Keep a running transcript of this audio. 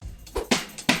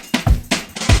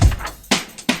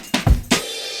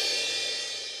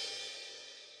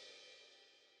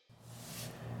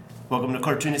Welcome to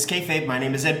Cartoonist Kayfabe. My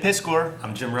name is Ed Piskor.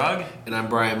 I'm Jim Rugg. And I'm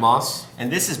Brian Moss.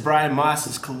 And this is Brian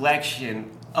Moss's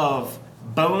collection of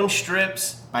bone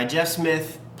strips by Jeff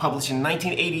Smith, published in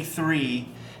 1983,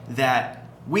 that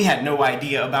we had no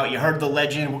idea about. You heard the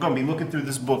legend. We're going to be looking through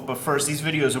this book, but first, these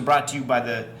videos are brought to you by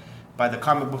the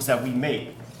comic books that we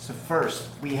make. So first,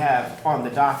 we have on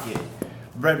the docket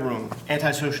Red Room,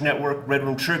 Antisocial Network, Red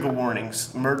Room Trigger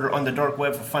Warnings, Murder on the Dark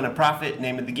Web for Fun and Profit,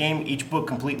 name of the game. Each book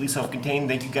completely self-contained.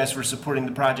 Thank you guys for supporting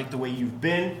the project the way you've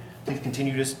been. Please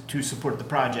continue to support the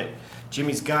project.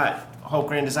 Jimmy's got Hulk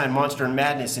Grand Design Monster and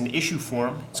Madness in issue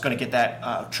form. It's going to get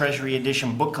that Treasury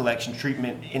Edition book collection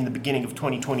treatment in the beginning of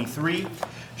 2023.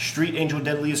 Street Angel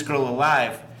Deadliest Girl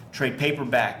Alive trade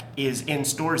paperback is in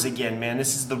stores again, man.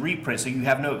 This is the reprint, so you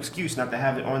have no excuse not to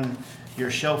have it on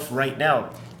your shelf right now.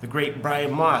 The great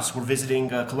Brian Moss. We're visiting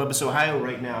Columbus, Ohio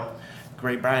right now.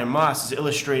 Great Brian Moss has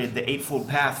illustrated The Eightfold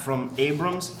Path from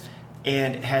Abrams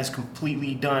and has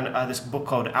completely done this book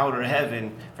called Outer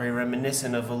Heaven, very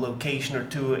reminiscent of a location or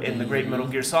two in the great Metal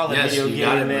Gear Solid video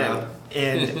game, man.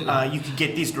 And you can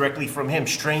get these directly from him.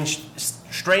 Strange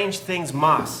Things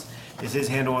Moss is his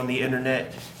handle on the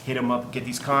internet. Hit him up, get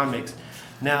these comics.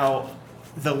 Now,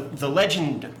 the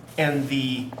legend and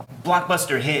the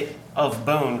blockbuster hit of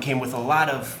Bone came with a lot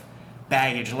of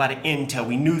baggage, a lot of intel.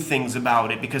 We knew things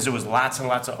about it because there was lots and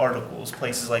lots of articles.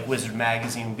 Places like Wizard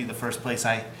Magazine would be the first place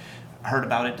I heard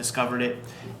about it, discovered it.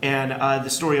 And the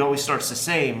story always starts the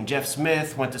same. Jeff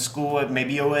Smith went to school at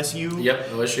maybe OSU. Yep,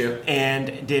 OSU.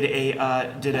 And did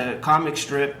a comic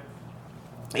strip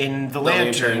in The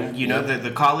Lantern,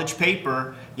 the college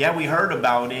paper. Yeah, we heard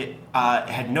about it,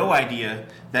 had no idea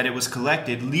that it was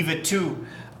collected. Leave it to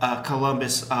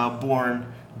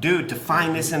Columbus-born dude to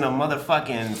find this in a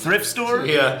motherfucking thrift store.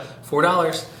 Yeah,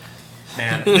 $4.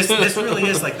 Man, this really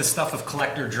is like the stuff of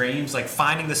collector dreams, like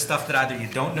finding the stuff that either you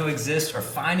don't know exists or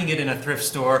finding it in a thrift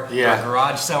store or a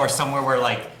garage sale or somewhere where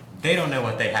like they don't know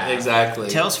what they have. Exactly.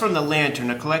 Tales from the Lantern,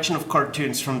 a collection of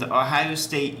cartoons from the Ohio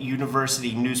State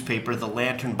University newspaper, The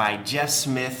Lantern, by Jeff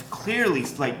Smith. Clearly,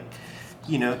 like,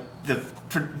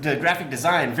 the graphic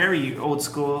design, very old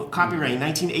school. Copyright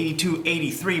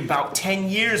 1982-83, about 10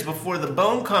 years before the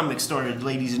Bone comic started,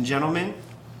 ladies and gentlemen.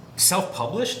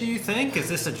 Self-published, do you think? Is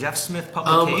this a Jeff Smith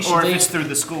publication? Or if it's through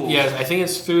the school? Yeah, I think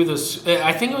it's through the...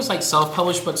 I think it was like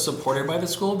self-published but supported by the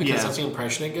school because that's the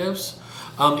impression it gives.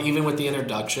 Even with the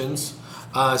introductions.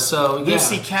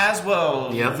 Lucy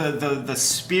Caswell, the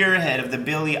spearhead of the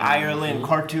Billy Ireland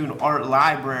Cartoon Art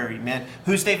Library, man.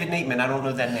 Who's David Nateman? I don't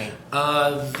know that name.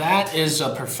 That is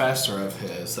a professor of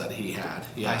his that he had.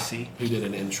 Yeah, I see. Who did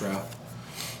an intro.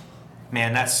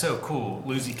 Man, that's so cool.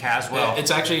 Lucy Caswell.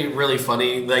 It's actually really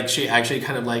funny. Like, she actually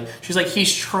kind of like, she's like,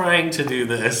 he's trying to do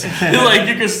this. Like,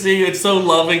 you can see it's so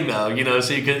loving, though,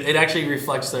 so it actually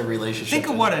reflects their relationship. Think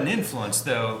of what an influence,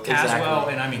 though, Caswell,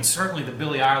 and I mean, certainly the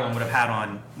Billy Ireland would have had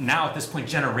on, now at this point,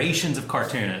 generations of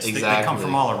cartoonists. Exactly. They come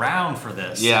from all around for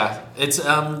this. Yeah. It's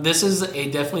this is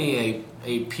definitely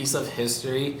a piece of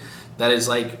history that is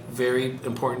like very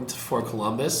important for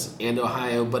Columbus and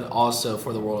Ohio, but also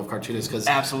for the world of cartoonists. Because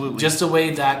absolutely, just the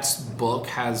way that book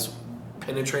has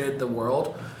penetrated the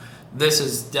world, this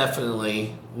is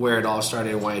definitely where it all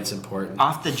started and why it's important.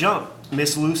 Off the jump,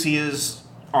 Miss Lucy is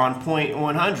on point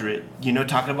 100.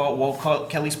 Talking about Walt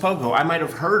Kelly's Pogo. I might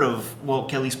have heard of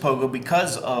Walt Kelly's Pogo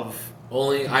because of I've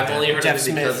only heard Jeff of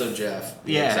it because Smith. of Jeff.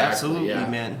 Yeah, exactly, absolutely,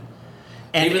 man.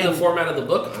 And even the format of the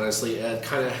book, honestly, it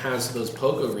kind of has those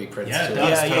Pogo reprints to it.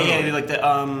 Totally. Like the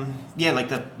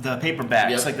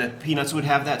paperbacks, like the Peanuts would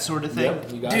have that sort of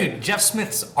thing. Yep, Dude, Jeff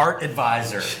Smith's art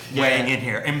advisor weighing in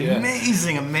here.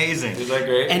 Amazing. Is that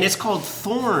great? And it's called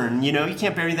Thorn. You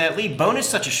can't bury that lead. Bone is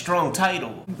such a strong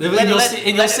title.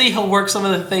 You'll see he'll work some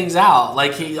of the things out.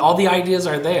 Like all the ideas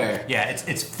are there. Yeah,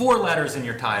 it's 4 letters in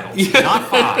your title, not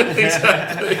 5.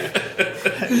 Exactly.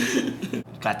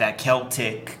 Got that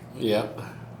Celtic. Yep.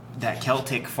 That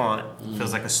Celtic font.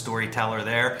 Feels like a storyteller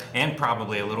there, and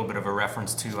probably a little bit of a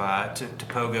reference to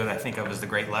Pogo that I think of as the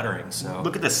great lettering. So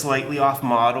look at the slightly off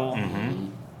model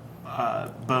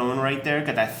Bone right there.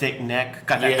 Got that thick neck.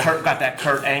 Got that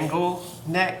Kurt Angle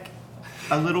neck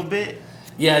a little bit.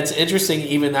 Yeah, it's interesting.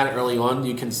 Even that early on,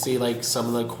 you can see like some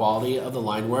of the quality of the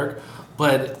line work,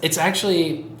 but it's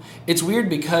weird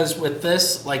because with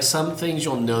this, like some things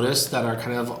you'll notice that are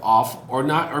kind of off or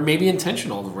not, or maybe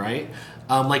intentional, right?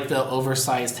 Like the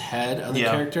oversized head of the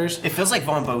characters. It feels like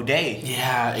Von Baudet.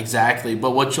 Yeah, exactly.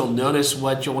 But what you'll notice,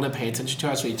 what you'll want to pay attention to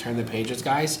as we turn the pages,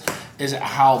 guys, is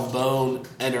how Bone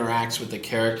interacts with the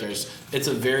characters. It's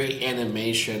a very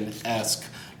animation-esque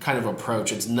kind of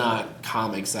approach. It's not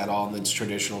comics at all in its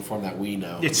traditional form that we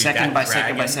know. It's second by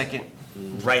second by second.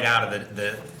 Right out of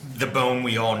the the Bone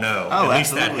we all know. Oh, At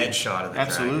least that absolutely. headshot of the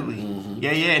Absolutely. dragon.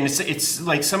 Yeah, and it's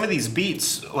like some of these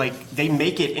beats, like they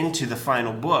make it into the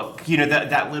final book. You know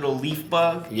that little leaf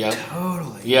bug. Yep.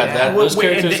 Totally. Yeah, those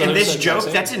characters. and this are the joke,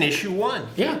 same. that's in issue 1.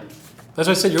 Yeah, that's what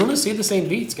I said. You're going to see the same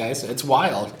beats, guys. It's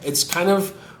wild. It's kind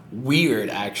of weird,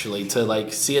 actually, to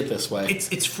like see it this way. It's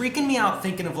freaking me out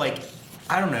thinking of like,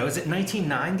 I don't know, is it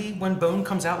 1990 when Bone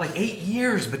comes out? Like 8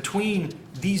 years between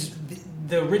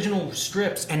the original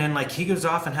strips, and then like he goes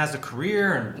off and has a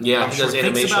career, and Yeah, I'm he sure does thinks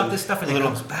animation. about this stuff, and then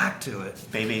Little- comes back to it.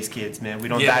 Bebe's kids, man. We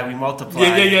don't Yeah. die, we multiply.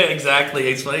 yeah, exactly.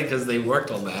 It's funny because they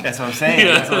worked on that. That's what I'm saying.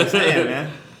 That's what I'm saying,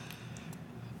 man.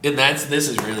 And this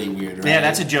is really weird, right? Yeah,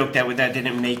 that's a joke that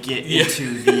didn't make it Yeah.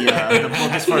 into the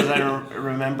book as far as I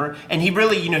remember. And he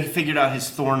really, he figured out his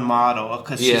Thorn model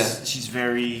because Yeah. she's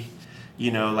very,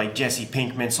 like Jesse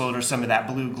Pinkman sold her some of that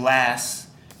blue glass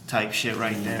type shit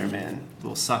right there, man. A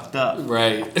little sucked up.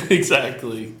 Right,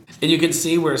 exactly. And you can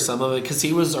see where some of it, because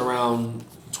he was around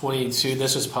 22,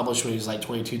 this was published when he was like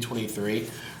 22, 23.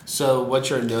 So what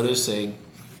you're noticing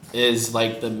is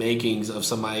like the makings of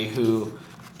somebody who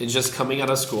is just coming out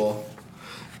of school,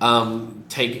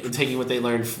 taking what they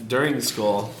learned during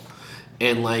school,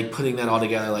 and like putting that all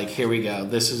together. Like, here we go.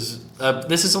 This is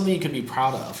something you could be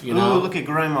proud of. You know? Ooh, look at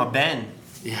Grandma Ben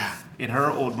Yeah. in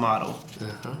her old model.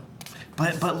 Uh-huh.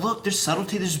 But look, there's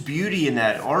subtlety, there's beauty in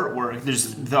that artwork.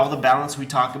 There's all the balance we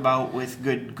talk about with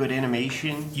good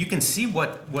animation. You can see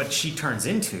what she turns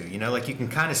into, like you can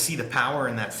kind of see the power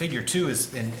in that figure too,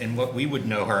 is in what we would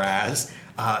know her as.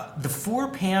 The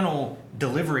 4-panel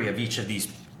delivery of each of these.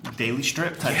 Daily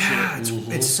strip type Yeah, shit.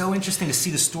 it's so interesting to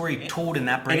see the story told in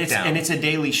that And breakdown. it's a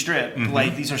daily strip.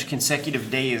 Like these are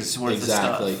consecutive days worth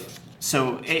Exactly. of stuff.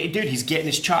 So, dude, he's getting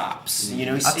his chops.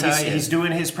 I'll tell you. He's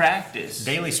doing his practice.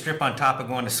 Daily strip on top of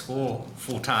going to school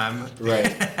full time. Right.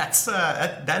 That's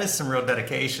that is some real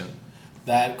dedication.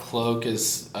 That cloak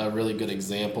is a really good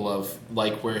example of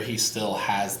like where he still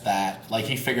has that. Like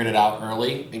he figured it out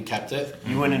early and kept it.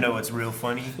 You want to know what's real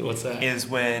funny? What's that? Is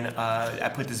when I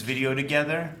put this video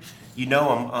together.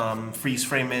 I'm freeze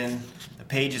framing the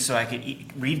pages so I could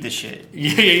read the shit.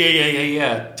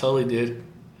 Yeah. Totally, dude.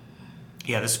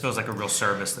 Yeah, this feels like a real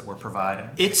service that we're providing.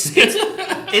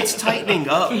 It's tightening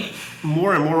up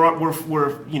more and more.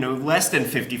 We're less than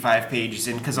 55 pages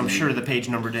in because I'm sure the page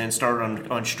number didn't start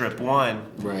on strip 1.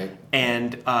 Right.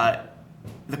 And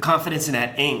the confidence in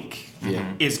that ink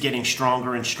is getting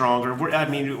stronger and stronger.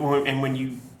 And when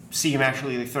you see him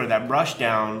actually throw that brush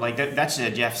down, like that's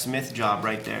a Jeff Smith job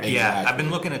right there. Exactly. Yeah, I've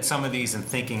been looking at some of these and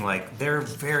thinking like they're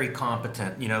very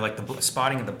competent. Like the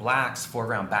spotting of the blacks,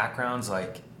 foreground backgrounds,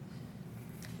 like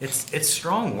it's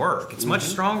strong work. It's much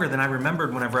stronger than I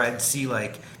remembered whenever I'd see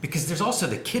because there's also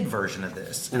the kid version of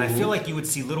this, and I feel like you would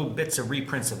see little bits of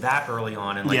reprints of that early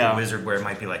on in the Wizard, where it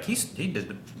might be like he did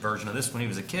the version of this when he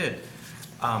was a kid.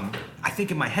 I think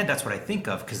in my head that's what I think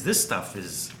of because this stuff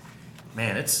is,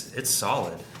 man, it's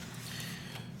solid.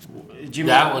 Jimmy,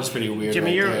 That one's pretty weird.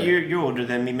 Jimmy, right there. you're older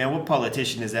than me, man. What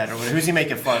politician is that? Or who's he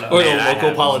making fun of? Or the Man, I local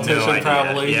have politician, no idea.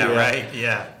 probably. Yeah, right.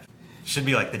 Yeah, should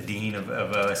be like the dean of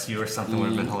OSU or something. Would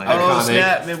have been hilarious. Oh Iconic.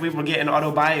 snap! Man, we were getting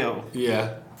autobio.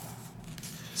 Yeah.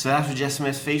 So that's what Jeff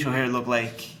Smith's facial hair looked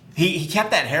like. He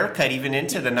kept that haircut even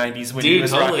into the 90s when he Dude,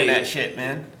 was totally. rocking that shit,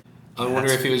 man. I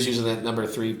wonder if he was using that number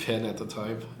 3 pin at the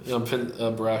time.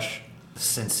 Brush.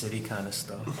 Sin City kind of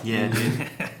stuff. Yeah, dude.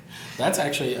 That's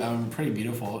actually pretty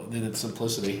beautiful in its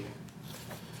simplicity.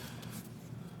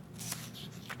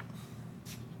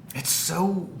 It's so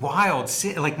wild.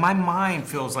 Like my mind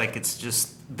feels like it's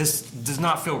just this does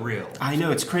not feel real. I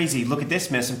know, it's crazy. Look at this,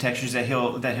 man. Some textures that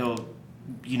he'll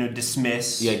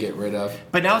dismiss. Yeah, get rid of.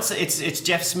 But now it's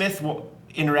Jeff Smith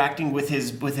interacting with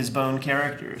his Bone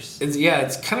characters.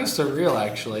 It's kind of surreal,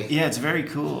 actually. Yeah, it's very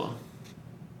cool.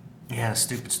 Yeah,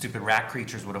 stupid rat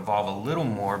creatures would evolve a little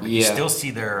more, but you Yeah. still see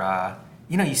their,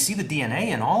 you see the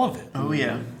DNA in all of it. Oh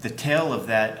yeah, the tail of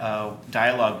that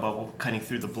dialogue bubble cutting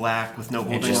through the black with no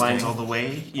holding Interesting. lines all the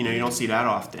way. You don't see that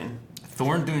often.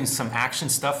 Thorn doing some action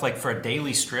stuff, like for a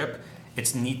daily strip.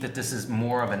 It's neat that this is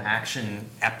more of an action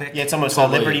epic. Yeah, it's almost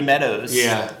Totally. Liberty Meadows.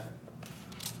 Yeah.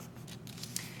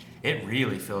 It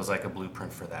really feels like a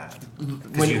blueprint for that. When-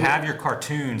 Because you have your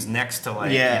cartoons next to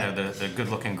the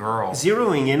good-looking girl.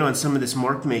 Zeroing in on some of this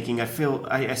mark making, I feel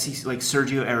I see like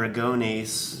Sergio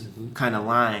Aragone's kind of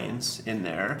lines in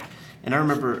there, and I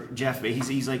remember Jeff.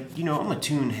 He's like, I'm a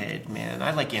toon head, man.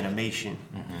 I like animation.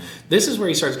 This is where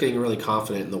he starts getting really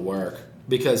confident in the work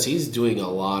because he's doing a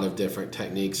lot of different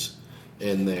techniques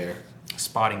in there.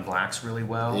 Spotting blacks really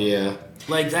well. Yeah.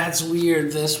 Like, that's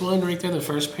weird. This one right there, the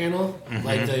first panel, Mm-hmm.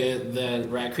 like the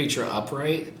rat creature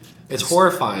upright, it's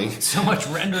horrifying. So much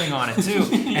rendering on it too.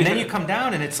 And then you come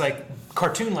down and it's like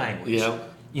cartoon language. Yep.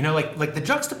 You know, like the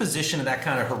juxtaposition of that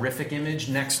kind of horrific image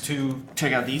next to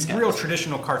Check out these guys. real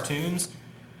traditional cartoons.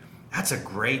 That's a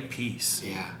great piece.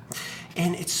 Yeah.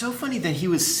 And it's so funny that he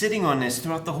was sitting on this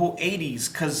throughout the whole 80s,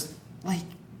 because, like,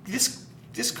 this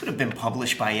could have been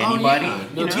published by anybody. yeah.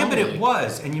 you know? Yeah, but it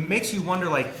was, and it makes you wonder,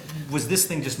 like, was this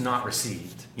thing just not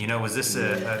received? You know, was this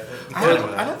a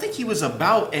I don't think he was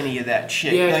about any of that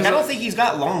shit. Yeah, like, 'cause I don't think he's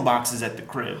got long boxes at the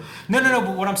crib. No,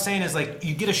 but what I'm saying is, like,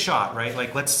 you get a shot, right?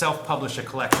 Like, let's self-publish a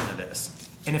collection of this.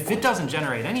 And if it doesn't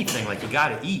generate anything, like, you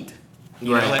gotta eat.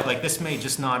 You Right. know, like this may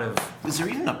just not have... Is there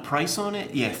even a price on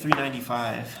it? Yeah,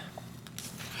 $3.95.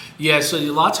 Yeah, so a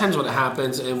lot of times what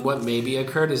happens and what maybe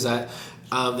occurred is that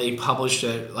they published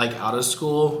it like out of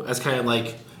school as kind of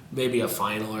like maybe a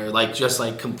final or like just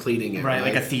like completing it. Right,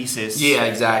 like a thesis. Yeah,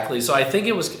 exactly. So I think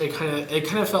it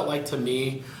kind of felt like to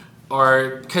me,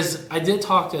 or because I did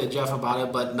talk to Jeff about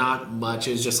it, but not much.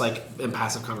 It was just like in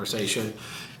passive conversation,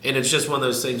 and it's just one of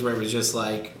those things where it was just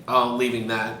like, oh, leaving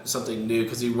that something new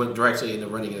because he went directly into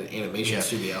running an animation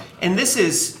studio. And this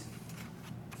is,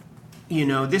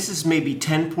 this is maybe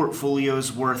 10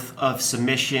 portfolios worth of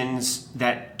submissions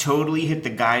that totally hit the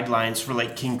guidelines for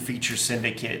like King Feature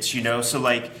syndicates, So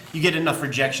like you get enough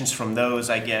rejections from those,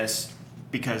 I guess,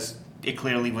 because it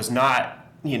clearly was not,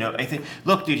 I think,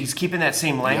 look, dude, he's keeping that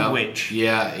same language.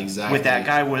 Yeah, exactly. With that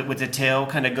guy with the tail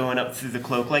kind of going up through the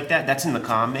cloak like that. That's in the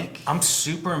comic. I'm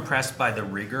super impressed by the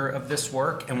rigor of this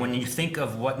work, and when you think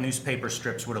of what newspaper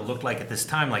strips would have looked like at this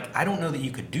time, like, I don't know that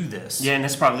you could do this. Yeah, and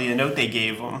that's probably the note they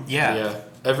gave him. Yeah.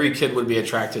 Every kid would be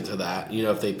attracted to that,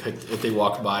 if they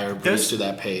walked by or breezed through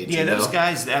that page. Yeah, those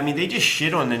guys, I mean, they just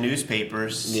shit on the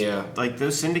newspapers. Yeah. Like,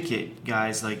 those syndicate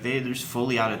guys, like, they're just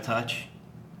fully out of touch.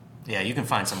 Yeah, you can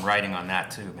find some writing on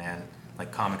that too, man.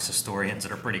 Like comics historians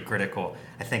that are pretty critical.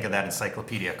 I think of that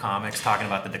Encyclopedia Comics talking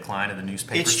about the decline of the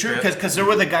newspaper It's true, strip. because there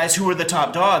were the guys who were the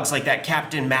top dogs, like that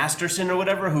Captain Masterson or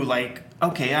whatever, who like,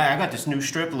 okay, I got this new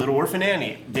strip, Little Orphan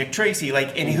Annie, Dick Tracy, like,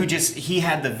 and he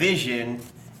had the vision,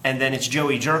 and then it's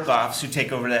Joey Jerkoffs who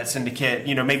take over that syndicate,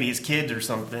 maybe his kids or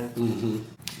something. Mm-hmm.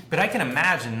 But I can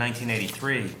imagine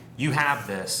 1983, you have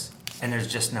this, and there's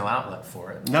just no outlet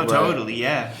for it. No, Right. totally,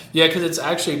 yeah. Yeah, because it's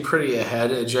actually pretty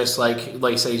ahead. It just like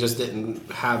say, he just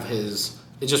didn't have his.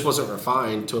 It just wasn't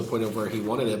refined to a point of where he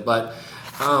wanted it. But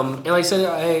and like I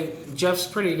said, Jeff's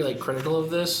pretty like critical of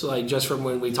this. Like just from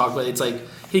when we talked about it, it's like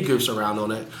he goofs around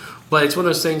on it. But it's one of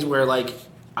those things where like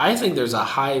I think there's a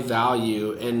high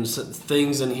value in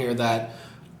things in here that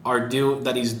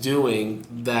that he's doing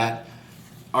that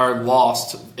are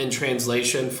lost in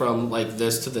translation from like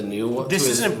this to the new one, This to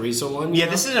his is recent one. Yeah,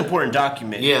 this is an important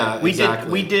document. Yeah, we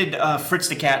exactly. did Fritz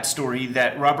the Cat story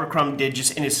that Robert Crumb did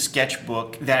just in his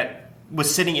sketchbook that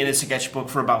was sitting in his sketchbook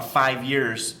for about 5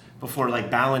 years before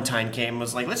like Ballantyne came.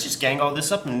 Was like, let's just gang all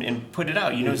this up and put it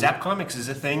out. Zap Comics is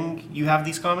a thing. You have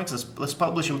these comics. Let's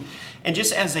publish them. And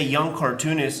just as a young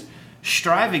cartoonist,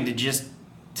 striving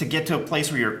to get to a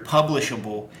place where you're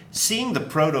publishable, seeing the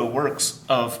proto works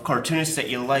of cartoonists that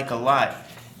you like a lot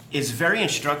is very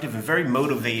instructive and very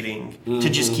motivating to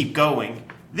just keep going.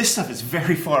 This stuff is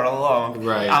very far along.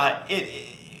 Right.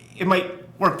 It might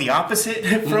work the opposite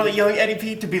for a young Eddie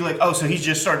Pete to be like, oh, so he's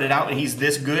just started out and he's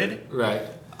this good. Right.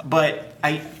 But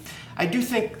I do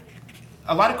think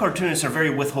a lot of cartoonists are very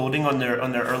withholding on their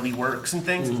early works and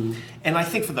things, and I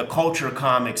think for the culture of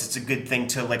comics, it's a good thing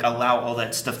to like allow all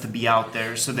that stuff to be out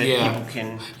there so that people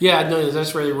can. Yeah, no,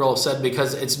 that's really well said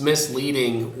because it's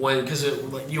misleading because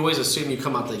you always assume you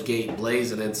come out the gate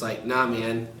blazing, and it's like, nah,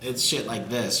 man, it's shit like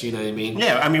this. You know what I mean?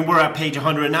 Yeah, I mean we're at page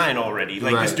 109 already.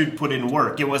 Like Right. this dude put in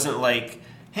work. It wasn't like,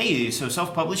 hey, so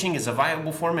self-publishing is a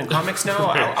viable form in comics now.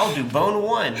 I'll do Bone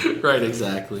 1. Right,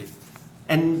 exactly.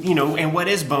 And and what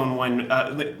is Bone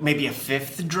 1? Maybe a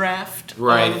fifth draft.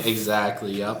 Right, of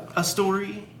exactly. Yep. a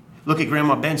story. Look at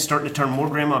Grandma Ben starting to turn more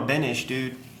Grandma Ben-ish,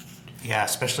 dude. Yeah,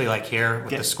 especially like here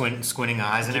with the squinting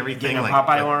eyes and everything. Getting like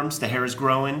Popeye arms, the hair is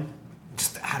growing.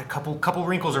 Just add a couple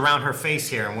wrinkles around her face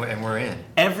here, and we're in.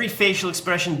 Every facial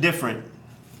expression different.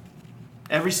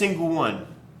 Every single one.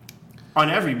 On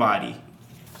everybody.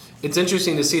 It's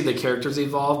interesting to see the characters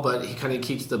evolve, but he kind of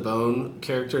keeps the Bone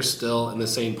character still in the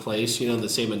same place, the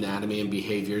same anatomy and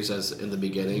behaviors as in the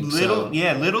beginning.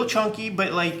 Little chunky,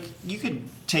 but like you could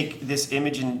take this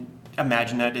image and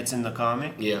imagine that it's in the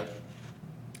comic. Yeah.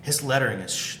 His lettering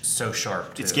is so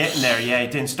sharp, too. It's getting there, yeah.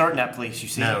 It didn't start in that place, you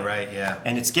see. No, right, yeah.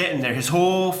 And it's getting there. His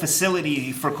whole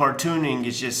facility for cartooning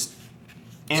is just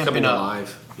It's coming amping up.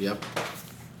 alive. Yep.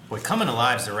 Boy, coming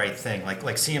alive's the right thing.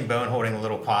 Like seeing Bone holding a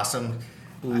little possum,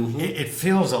 it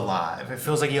feels alive. It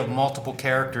feels like you have multiple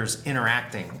characters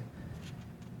interacting.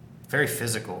 Very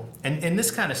physical. And this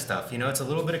kind of stuff, it's a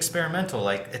little bit experimental.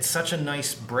 Like, it's such a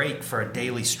nice break for a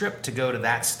daily strip to go to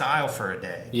that style for a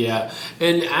day. Yeah,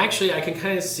 and actually, I can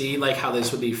kind of see like how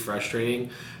this would be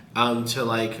frustrating, to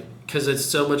like, because it's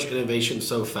so much innovation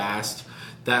so fast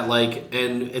that like,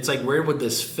 and it's like, where would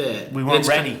this fit? We weren't It's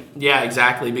ready. Yeah,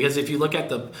 exactly. Because if you look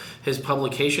at his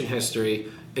publication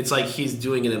history, it's like he's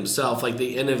doing it himself. Like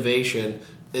the innovation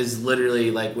is literally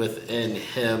like within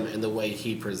him and the way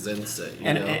he presents it.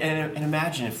 You know? And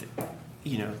imagine if,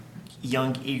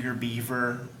 young eager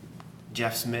beaver,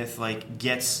 Jeff Smith, like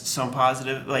gets some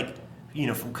positive, like,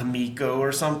 from Kamiko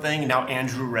or something. Now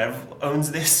Andrew Rev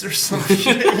owns this or some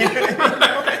shit.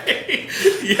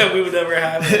 Yeah, we would never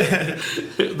have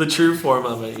it. The true form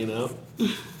of it,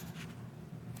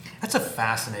 That's a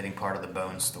fascinating part of the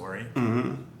Bone story.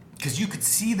 Because you could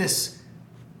see this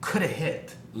could have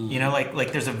hit.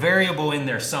 Like there's a variable in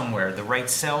there somewhere. The right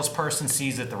salesperson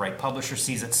sees it, the right publisher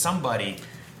sees it, somebody,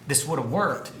 this would have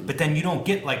worked. But then you don't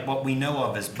get like what we know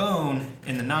of as Bone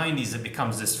in the 90s. It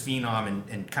becomes this phenom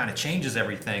and kind of changes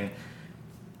everything.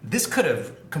 This could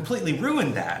have completely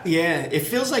ruined that. Yeah, it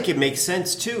feels like it makes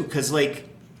sense too, because like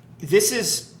this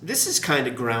is kind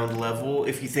of ground level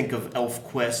if you think of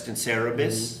ElfQuest and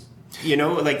Cerebus.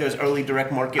 Like those early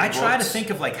direct market I books. try to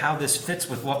think of like how this fits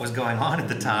with what was going on at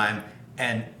the time,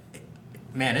 and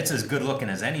man, it's as good looking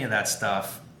as any of that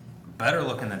stuff. Better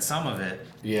looking than some of it.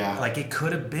 Yeah. Like it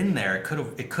could have been there. It could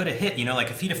have hit. Like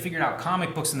if he'd have figured out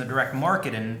comic books in the direct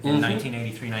market in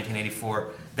 1983,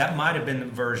 1984, that might have been the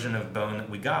version of Bone that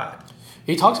we got.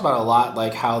 He talks about a lot,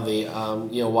 like how the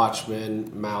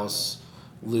Watchmen mouse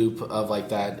loop of like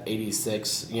that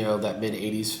 86, that mid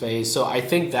 80s phase. So I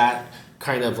think that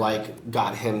kind of like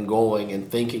got him going and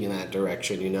thinking in that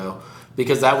direction,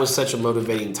 because that was such a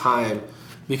motivating time.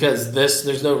 Because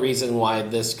there's no reason why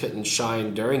this couldn't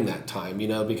shine during that time,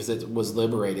 because it was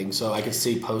liberating. So I could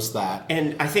see post that,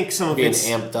 and I think some of being it's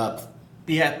amped up.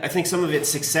 Yeah, I think some of its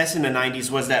success in the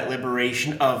 90s was that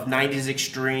liberation of 90s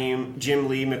extreme, Jim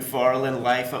Lee, McFarlane,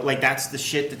 Life. Like, that's the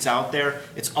shit that's out there.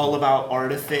 It's all about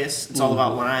artifice. It's all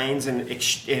about lines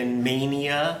and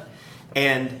mania.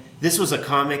 And this was a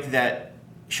comic that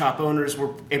shop owners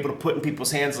were able to put in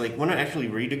people's hands. Like, want to actually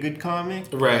read a good comic?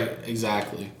 Right,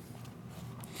 exactly.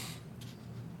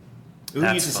 Ooh,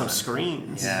 That's uses some fun.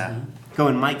 screens. Yeah.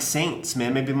 Going Mike Saints,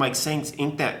 man. Maybe Mike Saints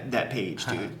inked that page,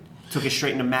 dude. Took it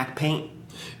straight into Mac Paint.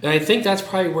 And I think that's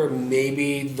probably where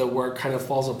maybe the work kind of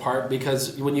falls apart,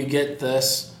 because when you get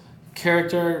this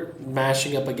character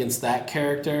mashing up against that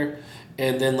character,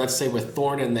 and then let's say with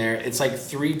Thorne in there, it's like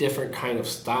three different kind of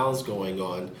styles going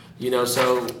on,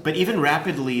 so... But even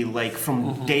rapidly, like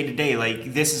from day to day,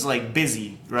 like this is like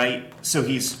busy, right? So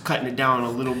he's cutting it down a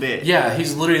little bit. Yeah,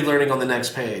 he's literally learning on the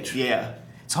next page. Yeah.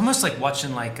 It's almost like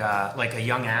watching like a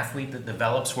young athlete that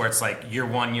develops, where it's like year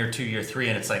 1, year 2, year 3,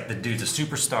 and it's like the dude's a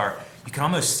superstar. You can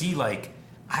almost see like,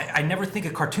 I never think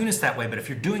of cartoonists that way, but if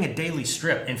you're doing a daily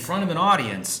strip in front of an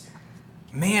audience,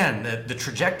 man, the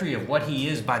trajectory of what he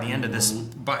is by the end of this,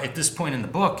 at this point in the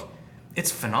book, it's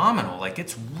phenomenal. Like,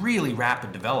 it's really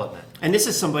rapid development. And this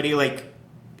is somebody like,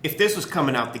 if this was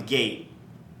coming out the gate,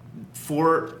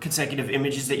 4 consecutive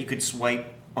images that you could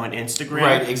swipe on Instagram.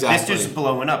 Right, exactly. This just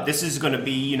blowing up. This is going to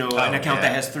be, an account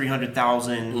that has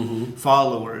 300,000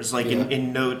 followers. Like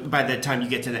by the time you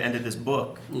get to the end of this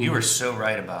book. You were so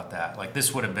right about that. Like,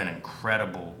 this would have been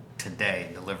incredible today,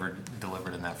 delivered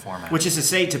in that format. Which is to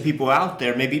say to people out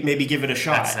there, maybe give it a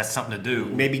shot. That's something to do.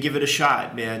 Maybe give it a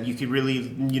shot, man. You could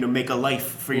really, make a life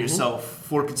for yourself.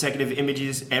 4 consecutive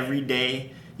images every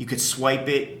day. You could swipe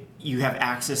it. You have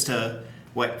access to,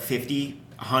 50,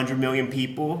 100 million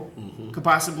people could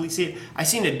possibly see it. I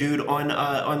seen a dude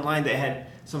online that had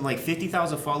some like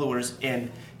 50,000 followers, and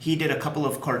he did a couple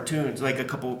of cartoons, like a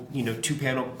couple,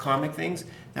 2-panel comic things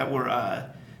that were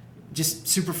just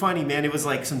super funny, man. It was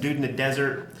like some dude in the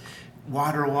desert,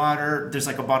 water. There's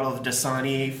like a bottle of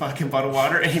Dasani fucking bottled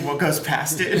water, and he goes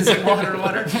past it, and it's like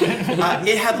water.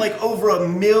 It had like over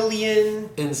 1 million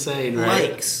Insane,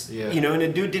 right? likes, Yeah. and the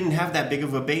dude didn't have that big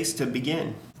of a base to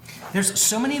begin. There's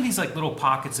so many of these like little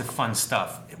pockets of fun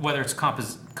stuff, whether it's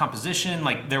composition,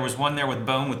 like there was one there with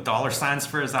Bone with dollar signs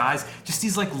for his eyes, just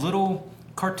these like little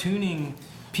cartooning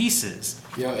pieces.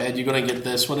 Yo, Ed, you gonna get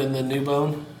this one in the new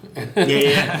Bone?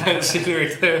 Yeah. See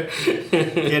right there.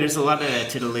 Yeah, there's a lot of that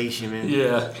titillation, man.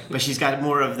 Yeah. But she's got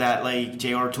more of that, like,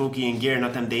 J.R. Tolkien gear,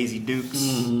 not them Daisy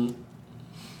Dukes.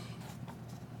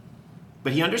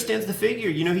 But he understands the figure.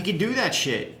 He could do that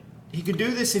shit. He could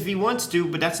do this if he wants to,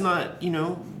 but that's not,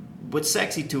 what's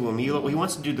sexy to him. He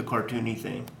wants to do the cartoony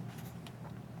thing.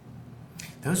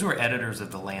 Those were editors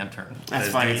of the Lantern. That's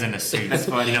Those funny. dudes in the suits. That's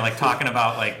funny. You know, like talking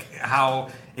about like how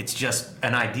it's just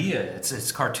an idea.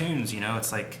 It's cartoons. You know,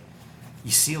 it's like you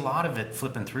see a lot of it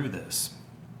flipping through this.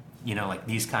 You know, like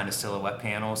these kind of silhouette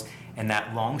panels, and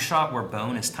that long shot where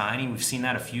Bone is tiny. We've seen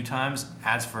that a few times.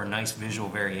 Adds for a nice visual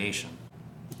variation.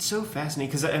 It's so fascinating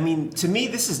because I mean, to me,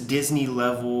 this is Disney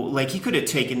level. Like he could have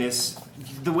taken this,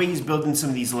 the way he's building some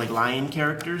of these like lion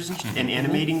characters and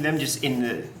animating them just in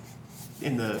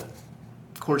the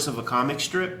course of a comic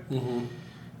strip.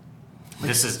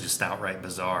 This is just outright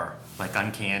bizarre, like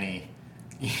uncanny.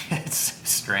 It's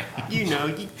strange. You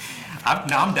know,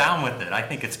 I'm down with it. I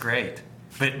think it's great.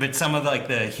 But some of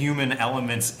the human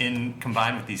elements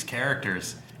combined with these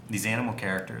characters, these animal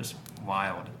characters,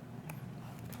 wild.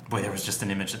 Boy, there was just an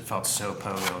image that felt so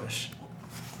pogo-ish.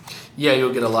 Yeah,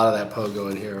 you'll get a lot of that pogo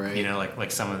in here, right? You know,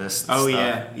 like some of this. oh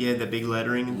stuff. yeah, the big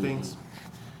lettering and things.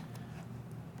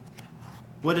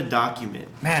 What a document.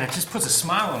 Man, it just puts a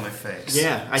smile on my face.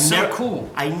 Yeah, so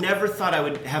cool. I never thought I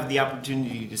would have the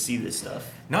opportunity to see this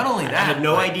stuff. Not only that, I had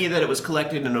no but idea that it was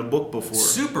collected in a book before.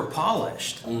 super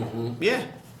polished.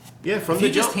 Yeah, from If the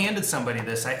you just jump. handed somebody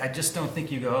this, I just don't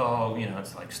think you go, oh, you know,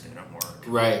 it's like student work.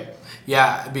 Right.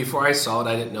 Yeah. Before I saw it,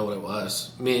 I didn't know what it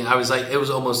was. I mean, I was like, it was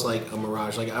almost like a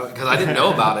mirage, like because I didn't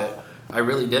know about it. I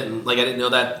really didn't. Like, I didn't know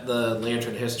that the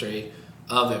Lantern history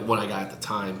of it when I got at the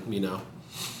time. You know.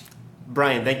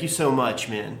 Brian, thank you so much,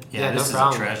 man. Yeah, no this is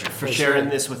problem. a treasure. For For sharing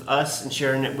sure. this with us and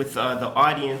sharing it with the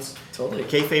audience. Totally.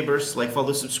 Kayfabers, like,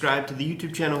 follow, subscribe to the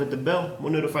YouTube channel, hit the bell.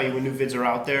 We'll notify you when new vids are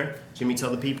out there. Jimmy, tell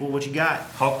the people what you got.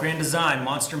 Hulk Grand Design,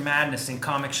 Monster Madness in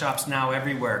comic shops now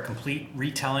everywhere. Complete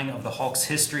retelling of the Hulk's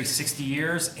history, 60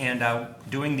 years, and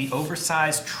doing the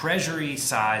oversized treasury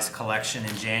size collection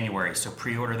in January. So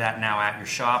pre-order that now at your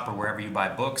shop or wherever you buy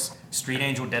books. Street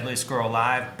Angel, Deadliest Girl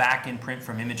Alive, back in print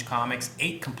from Image Comics.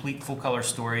 8 complete full-color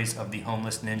stories of the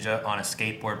homeless ninja on a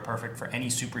skateboard, perfect for any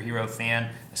superhero fan,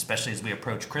 especially as we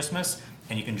approach Christmas.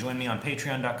 And you can join me on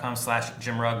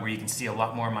patreon.com/JimRugg, where you can see a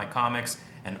lot more of my comics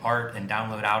and art and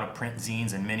download out-of-print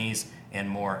zines and minis and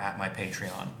more at my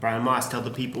Patreon. Brian Moss, tell the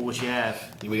people what you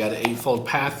have. We got an Eightfold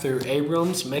Path through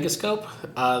Abrams Megascope.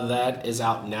 That is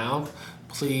out now.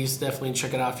 Please definitely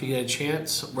check it out if you get a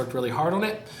chance. Worked really hard on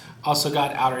it. Also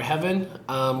got Outer Heaven.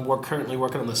 We're currently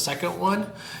working on the second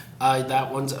one.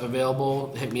 That one's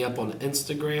available. Hit me up on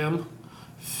Instagram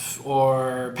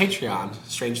or Patreon.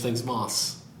 Strange Things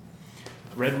Moss.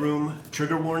 Red Room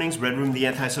trigger warnings. Red Room, the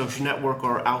antisocial network,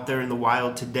 are out there in the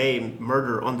wild today.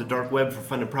 Murder on the dark web for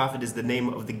fun and profit is the name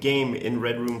of the game in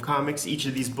Red Room Comics. Each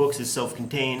of these books is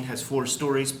self-contained, has 4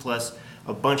 stories plus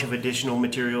a bunch of additional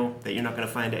material that you're not going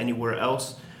to find anywhere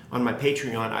else. On my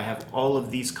Patreon, I have all of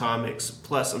these comics,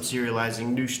 plus I'm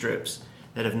serializing new strips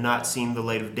that have not seen the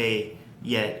light of day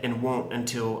yet and won't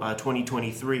until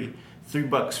 2023.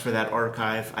 $3 for that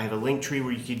archive. I have a link tree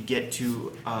where you could get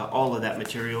to all of that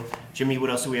material. Jimmy, what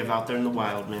else do we have out there in the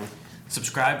wild, man?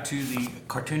 Subscribe to the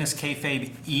Cartoonist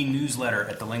Kayfabe e-newsletter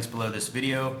at the links below this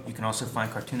video. You can also find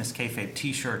Cartoonist Kayfabe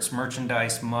t-shirts,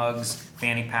 merchandise, mugs,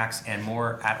 fanny packs, and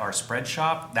more at our spread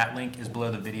shop. That link is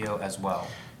below the video as well.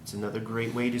 It's another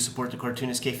great way to support the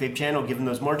Cartoonist Kayfabe channel, given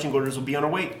those marching orders will be on our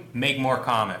way. Make more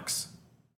comics.